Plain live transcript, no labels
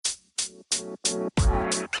So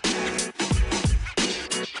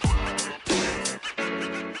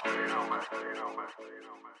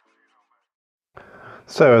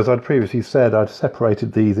as I'd previously said, I'd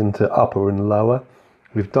separated these into upper and lower.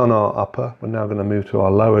 We've done our upper, we're now going to move to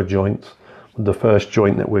our lower joints. The first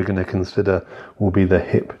joint that we're going to consider will be the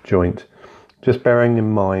hip joint. Just bearing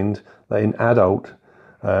in mind that in adult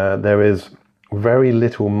there is very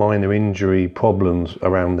little minor injury problems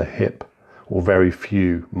around the hip, or very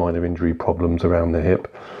few minor injury problems around the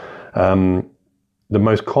hip. The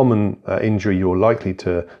most common injury you're likely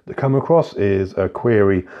to come across is a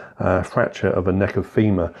query fracture of a neck of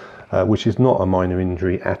femur, which is not a minor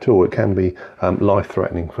injury at all. It can be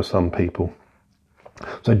life-threatening for some people.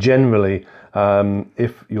 So generally,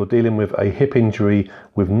 if you're dealing with a hip injury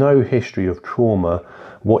with no history of trauma,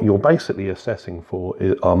 what you're basically assessing for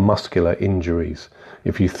are muscular injuries.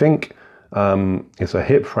 If you think it's a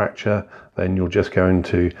hip fracture, then you're just going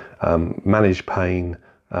to manage pain,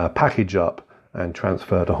 package up, and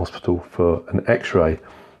transfer to hospital for an x-ray.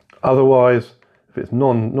 Otherwise, if it's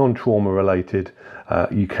non-trauma related,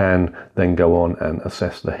 you can then go on and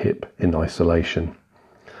assess the hip in isolation.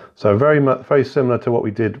 So very similar to what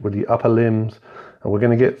we did with the upper limbs, and we're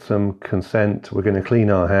going to get some consent, we're going to clean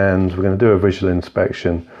our hands, we're going to do a visual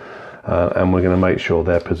inspection, and we're going to make sure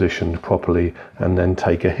they're positioned properly and then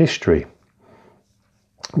take a history.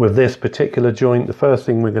 With this particular joint, the first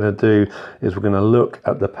thing we're going to do is we're going to look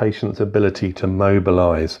at the patient's ability to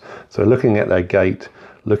mobilize. So looking at their gait,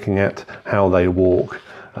 looking at how they walk,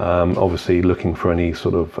 obviously looking for any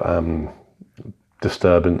sort of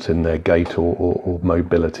disturbance in their gait or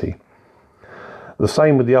mobility. The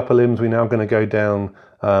same with the upper limbs. We're now going to go down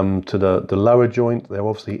to the lower joint. There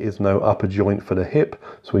obviously is no upper joint for the hip,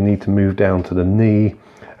 so we need to move down to the knee.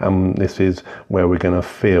 This is where we're going to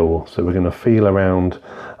feel. So we're going to feel around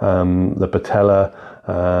the patella,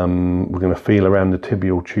 we're going to feel around the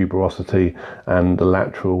tibial tuberosity and the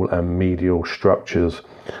lateral and medial structures,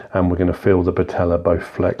 and we're going to feel the patella both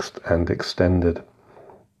flexed and extended.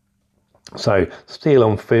 So still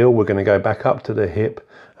on feel, we're going to go back up to the hip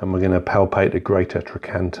and we're going to palpate the greater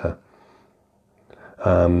trochanter.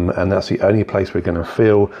 And that's the only place we're going to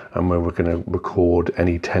feel, and where we're going to record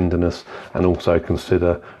any tenderness and also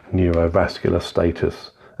consider neurovascular status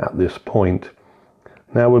at this point.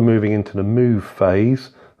 Now we're moving into the move phase,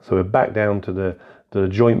 so we're back down to the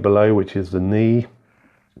joint below, which is the knee.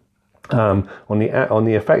 On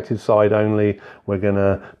the affected side only, we're going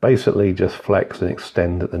to basically just flex and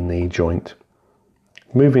extend at the knee joint.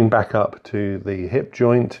 Moving back up to the hip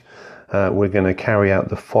joint, we're going to carry out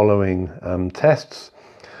the following tests.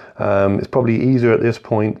 It's probably easier at this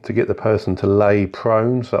point to get the person to lay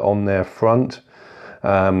prone, so on their front,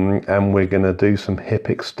 and we're going to do some hip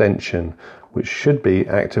extension, which should be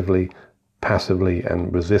actively, passively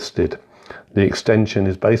and resisted. The extension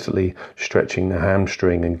is basically stretching the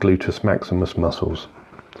hamstring and gluteus maximus muscles.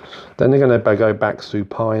 Then they're going to go back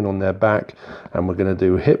supine on their back, and we're going to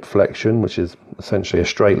do hip flexion, which is essentially a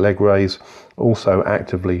straight leg raise, also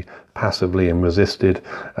actively, passively and resisted,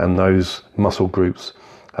 and those muscle groups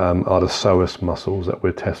are the psoas muscles that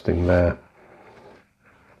we're testing there.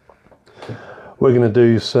 We're going to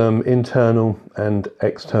do some internal and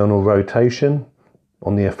external rotation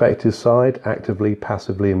on the affected side, actively,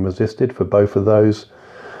 passively and resisted for both of those.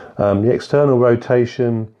 The external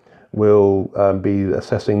rotation will be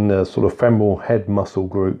assessing the sort of femoral head muscle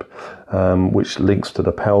group, which links to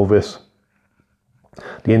the pelvis.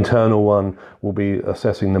 The internal one will be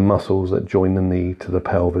assessing the muscles that join the knee to the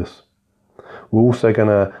pelvis. We're also going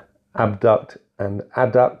to abduct and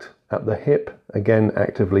adduct at the hip, again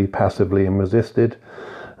actively, passively and resisted.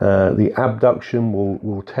 The abduction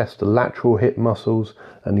will test the lateral hip muscles,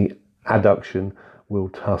 and the adduction will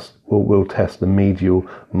test the medial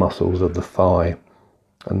muscles of the thigh.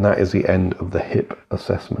 And that is the end of the hip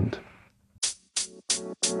assessment.